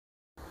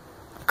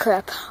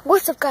crap.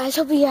 What's up, guys?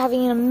 Hope you're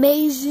having an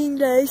amazing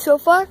day so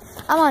far.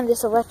 I'm on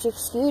this electric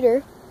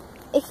scooter.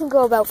 It can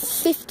go about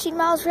 15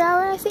 miles per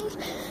hour, I think.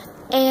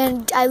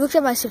 And I looked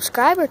at my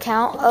subscriber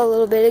count a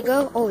little bit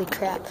ago. Holy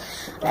crap.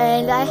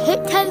 And I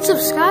hit 10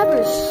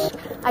 subscribers.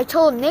 I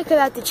told Nick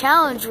about the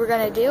challenge we're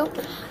going to do.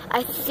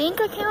 I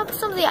think I came up with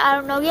something. I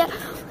don't know yet.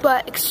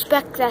 But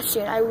expect that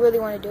soon. I really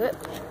want to do it.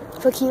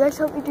 But can you guys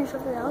help me do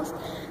something else?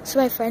 So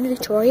my friend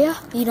Victoria,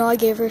 you know I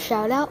gave her a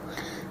shout out.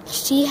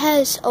 She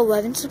has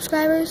 11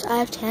 subscribers. I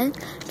have 10.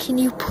 Can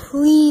you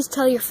please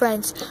tell your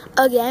friends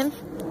again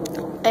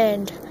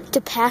and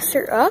to pass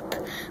her up?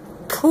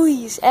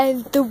 Please.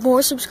 And the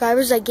more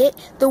subscribers I get,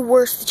 the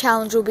worse the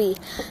challenge will be.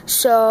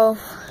 So,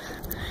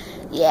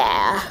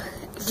 yeah.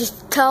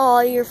 Just tell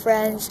all your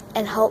friends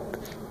and help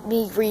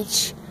me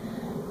reach.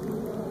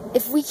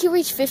 If we can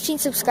reach 15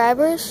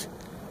 subscribers,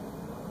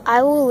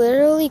 I will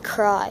literally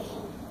cry.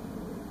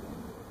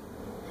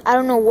 I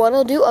don't know what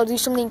I'll do. I'll do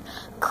something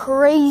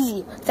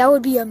crazy. That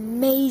would be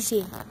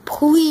amazing.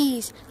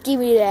 Please give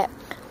me that.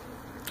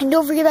 And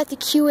don't forget about the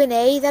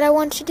Q&A that I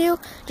want to do.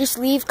 Just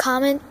leave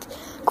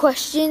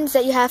questions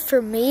that you have for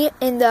me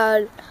in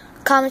the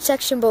comment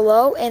section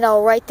below, and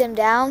I'll write them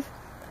down.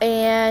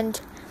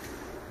 And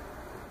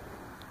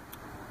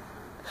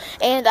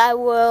I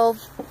will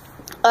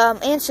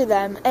answer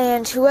them.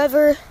 And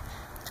whoever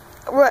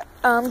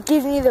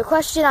gives me the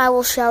question, I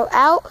will shout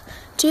out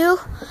to.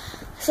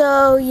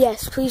 So,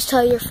 yes, please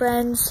tell your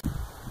friends.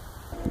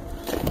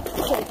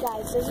 Okay,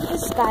 guys, doesn't the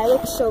sky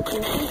look so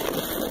creepy?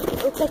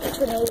 It looks like a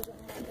tornado.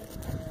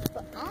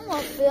 But I'm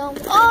gonna film.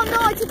 Oh, no,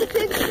 I took a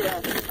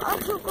picture. I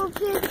took a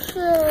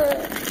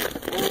picture.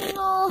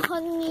 No,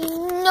 honey,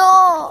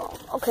 no.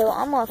 Okay, well,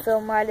 I'm gonna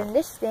film right in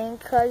this thing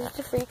because it's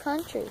a free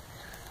country.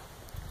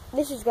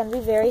 This is gonna be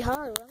very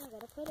hard. Where am I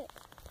gonna put it?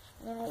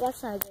 No,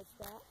 that's not a good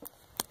spot.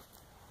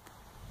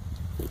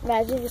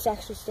 Imagine if this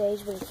actually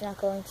stays, but it's not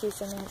going to,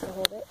 so I'm gonna have to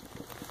hold it.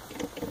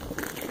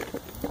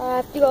 I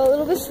have to go a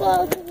little bit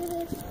slow to do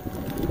this.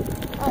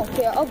 I don't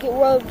care. I'll get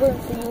road burn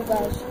for you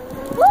guys.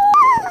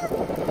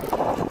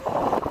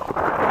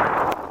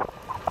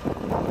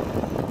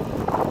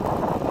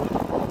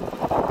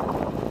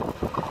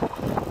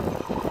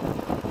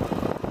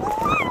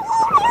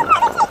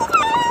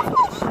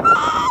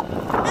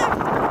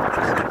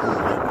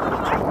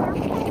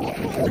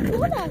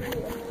 What out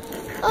here?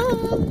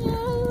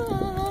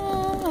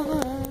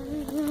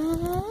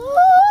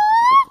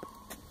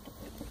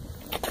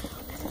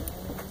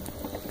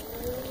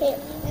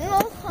 No,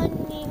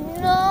 honey,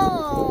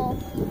 no.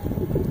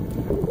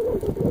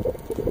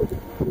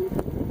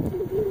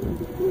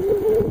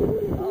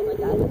 Oh my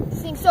god,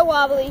 this thing's so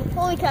wobbly.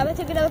 Holy crap, I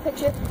took another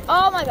picture.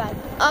 Oh my god,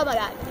 oh my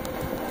god.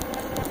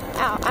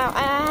 Ow, ow,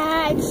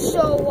 ow, it's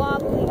so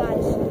wobbly,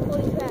 guys.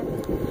 Holy crap.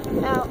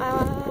 Ow,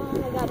 ow, oh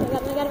my god, oh my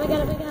god, oh my god, oh my god,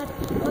 oh my god.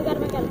 Oh my god, oh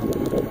my god, oh my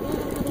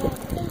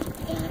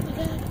god, oh my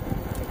god.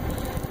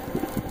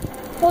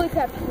 Holy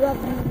crap, no,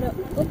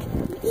 look,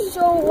 it's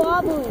so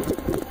wobbly.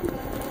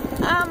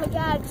 Oh my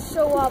god, it's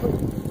so wobbly.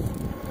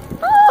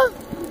 Oh,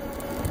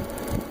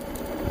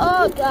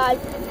 oh god.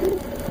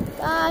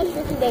 Gosh,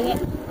 freaking dang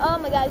it. Oh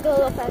my god, go a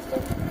little faster.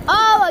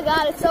 Oh my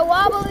god, it's so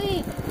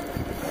wobbly.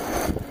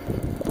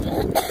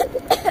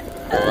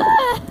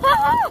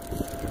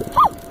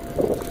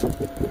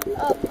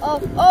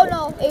 Oh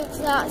no, it's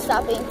not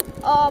stopping.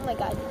 Oh my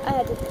god, I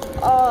had to.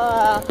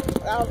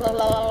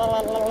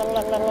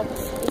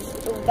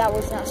 That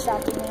was not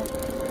stopping me.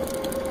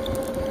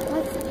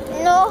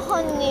 No,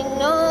 honey,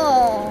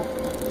 no.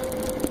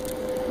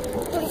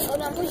 Please slow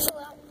down, please slow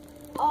down.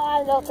 Oh,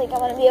 I don't think I'm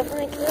going to be able to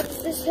make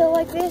this hill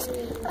like this.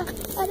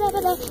 I'm going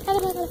to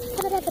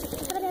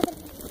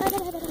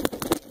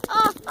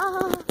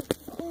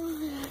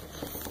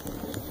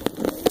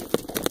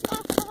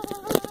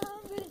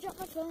drop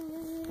my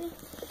phone.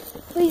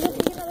 Please, let me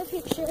get another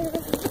picture.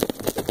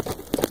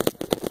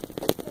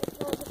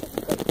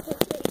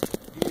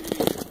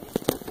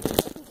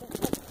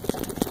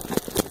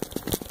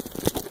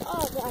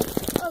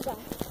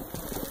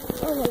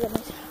 Oh my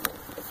goodness.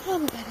 Oh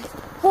my goodness.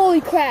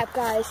 Holy crap,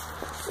 guys.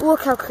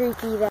 Look how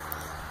creepy that.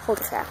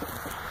 Holy crap.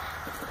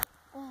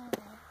 Oh,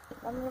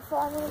 I'm gonna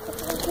fall. I'm gonna put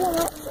it on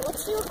camera. So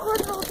let's do a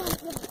recording all the time.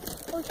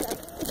 Holy crap.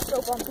 It's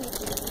so bumpy.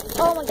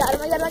 Oh my god, oh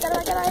my god, oh my god, oh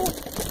my god, oh my god.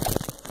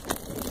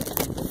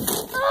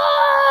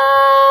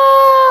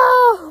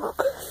 Oh!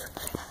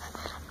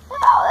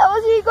 Oh, that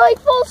was me going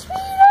full speed.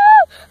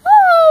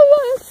 Oh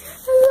my.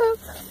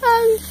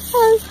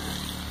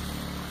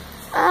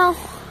 Ow.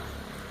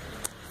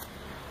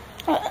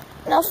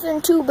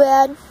 Nothing too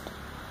bad.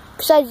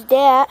 Besides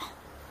that.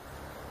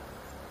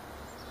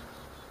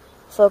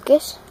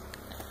 Focus.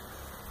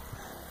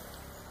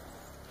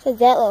 Besides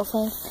that little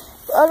thing.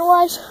 But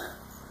otherwise,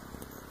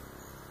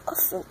 I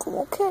think I'm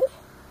okay.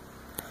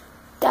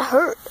 That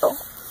hurt though.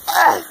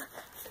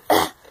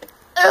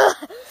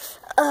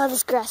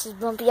 This grass is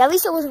bumpy. At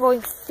least it wasn't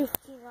going 15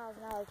 miles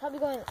an hour. It's probably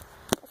going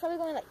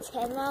like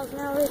 10 miles an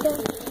hour right there.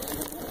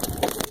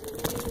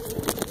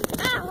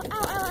 Ow, ow,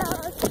 ow, ow.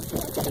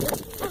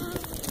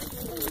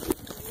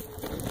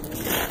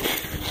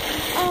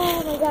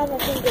 Oh my god, my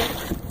finger.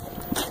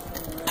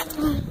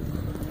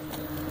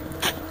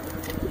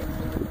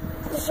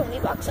 There's so many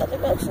rocks out there,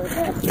 but I'm so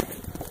tired.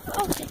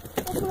 Okay,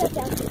 let's go back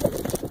down.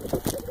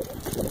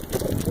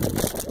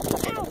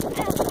 Ow,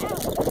 ow,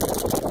 ow.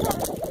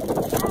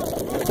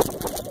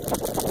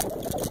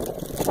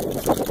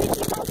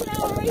 50 miles an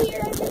hour right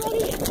here,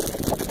 everybody.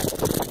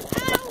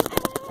 Ow,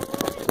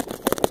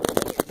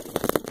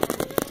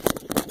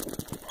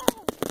 ow.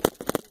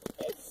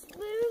 It's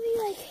literally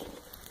like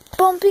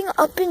bumping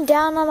up and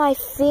down on my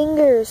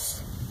fingers.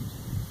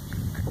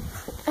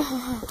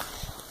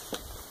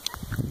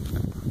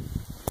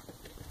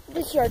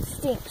 This yard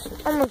stinks.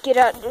 I'm gonna get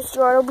out of this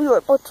yard. I'll be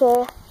right back.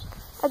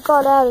 I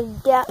got out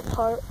of that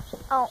part.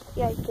 Oh,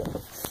 yeah, I get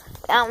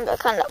down that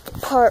kind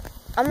of part.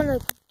 I'm gonna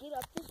get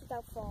up this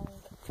without falling.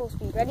 Full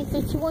speed. Ready?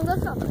 3, 2, 1, go.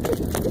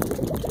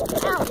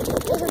 Ow!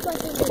 There's my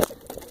finger.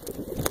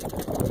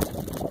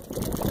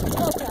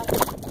 Oh, crap.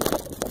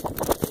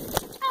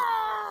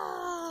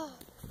 Ah!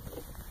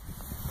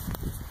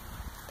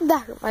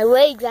 That hurt my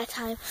leg that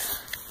time.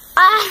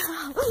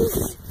 Ah!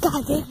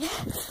 God dang it.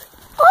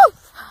 Oh!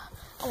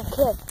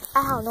 Okay.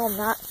 Ow, no, I'm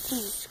not.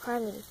 Jesus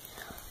Christ.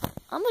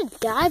 I'm gonna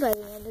die by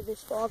the end of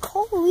this vlog.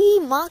 Holy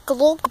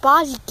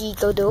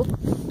makalokabazikiko.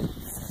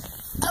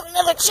 I have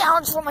another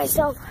challenge for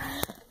myself.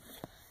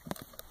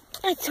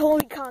 I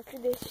totally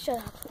conquered this. Shut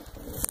up.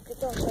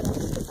 Don't shut up.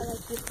 I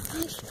like you.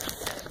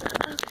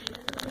 Okay.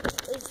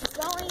 It's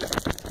going.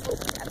 Oh,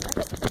 crap.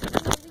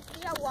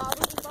 See how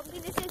wobbly and bumpy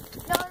this is?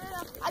 No.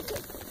 I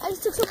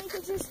just took so many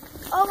pictures.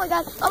 Oh my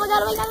god. Oh my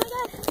god.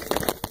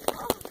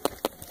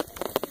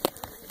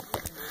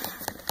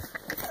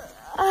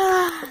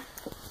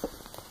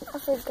 I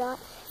forgot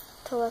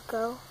to let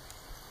go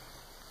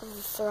of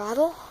the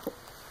throttle.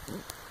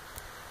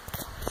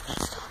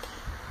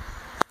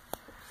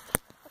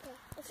 Okay,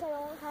 let's try one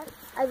more time.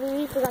 I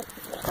really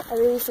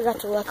forgot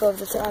to let go of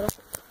the throttle.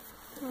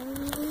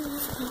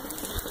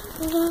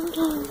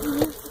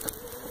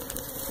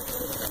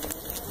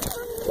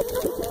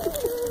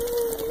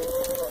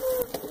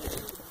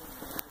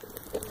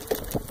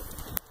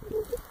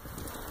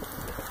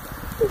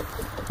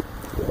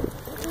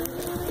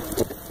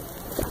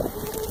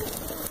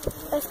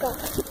 Let's go.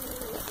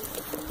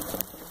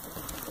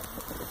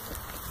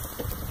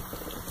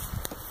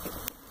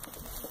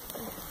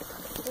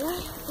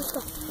 Right, let's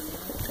go.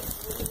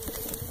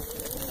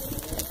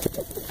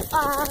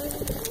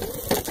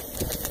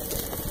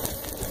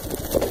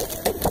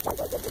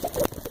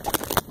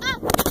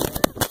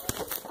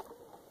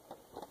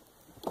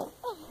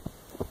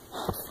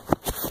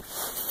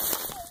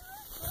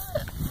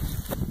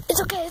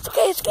 It's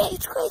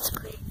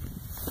okay.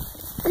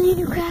 I need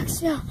new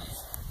cracks now.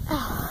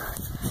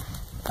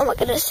 Oh my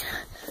goodness,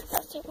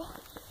 that's terrible.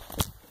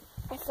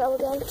 I fell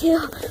down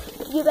too.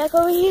 Get back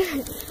over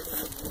here.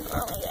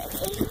 Oh my god.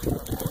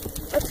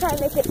 Let's try and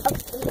make it up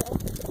the hill.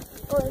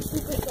 Or a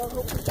super slow,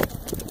 hopefully.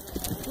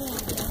 Yeah.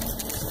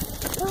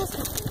 Let's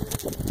go.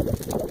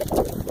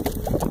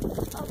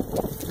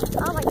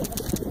 Oh my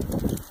goodness.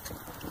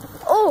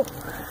 Oh!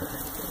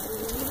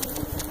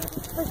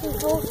 Freaking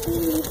full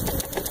speed.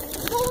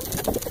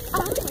 Oh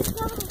my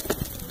god.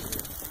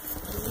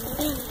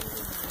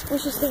 We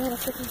should stay on a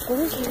freaking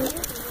gorge here.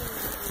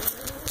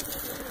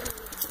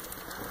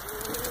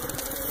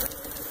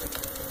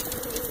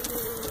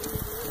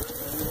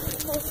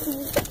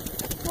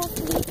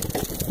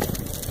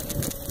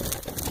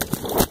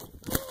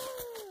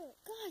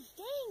 God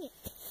dang it.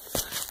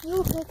 You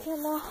okay,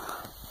 camera?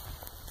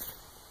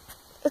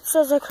 It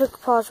says I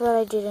clicked pause, but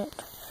I didn't.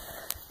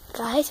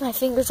 Guys, my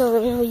fingers are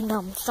really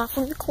numb. It's not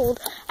from the cold.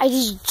 I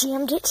just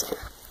jammed it.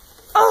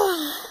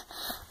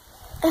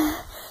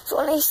 So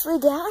when I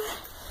slid down,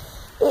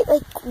 it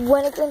like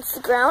went against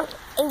the ground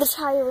and the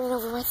tire ran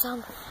over my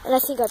thumb and I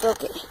think I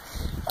broke it.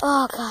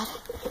 Oh god.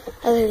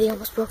 I literally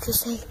almost broke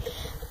this thing.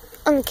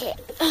 Okay.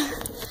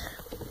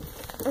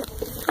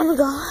 I'm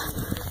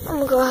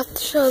gonna go have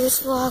to show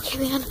this vlog,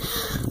 man.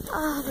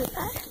 Oh my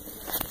god.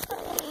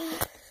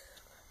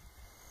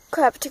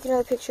 Crap, I took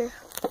another picture.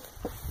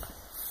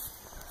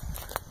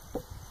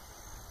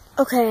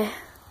 Okay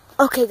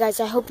guys,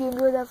 I hope you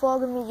enjoyed that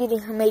vlog of me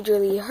getting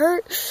majorly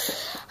hurt.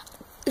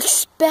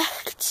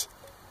 Expect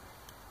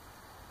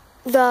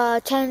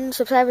the 10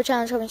 subscriber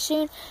challenge coming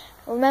soon.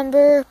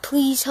 Remember,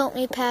 please help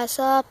me pass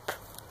up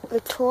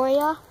Tori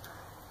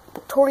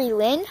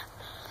Lynn.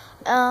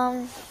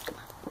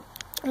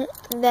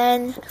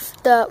 Then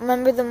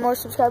remember, the more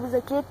subscribers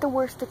I get, the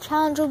worse the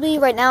challenge will be.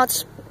 Right now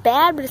it's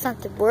bad, but it's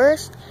not the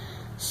worst.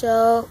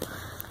 So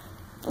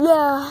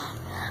yeah,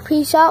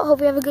 peace out. Hope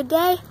you have a good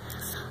day,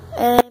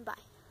 and bye.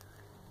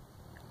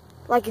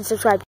 Like and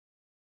subscribe.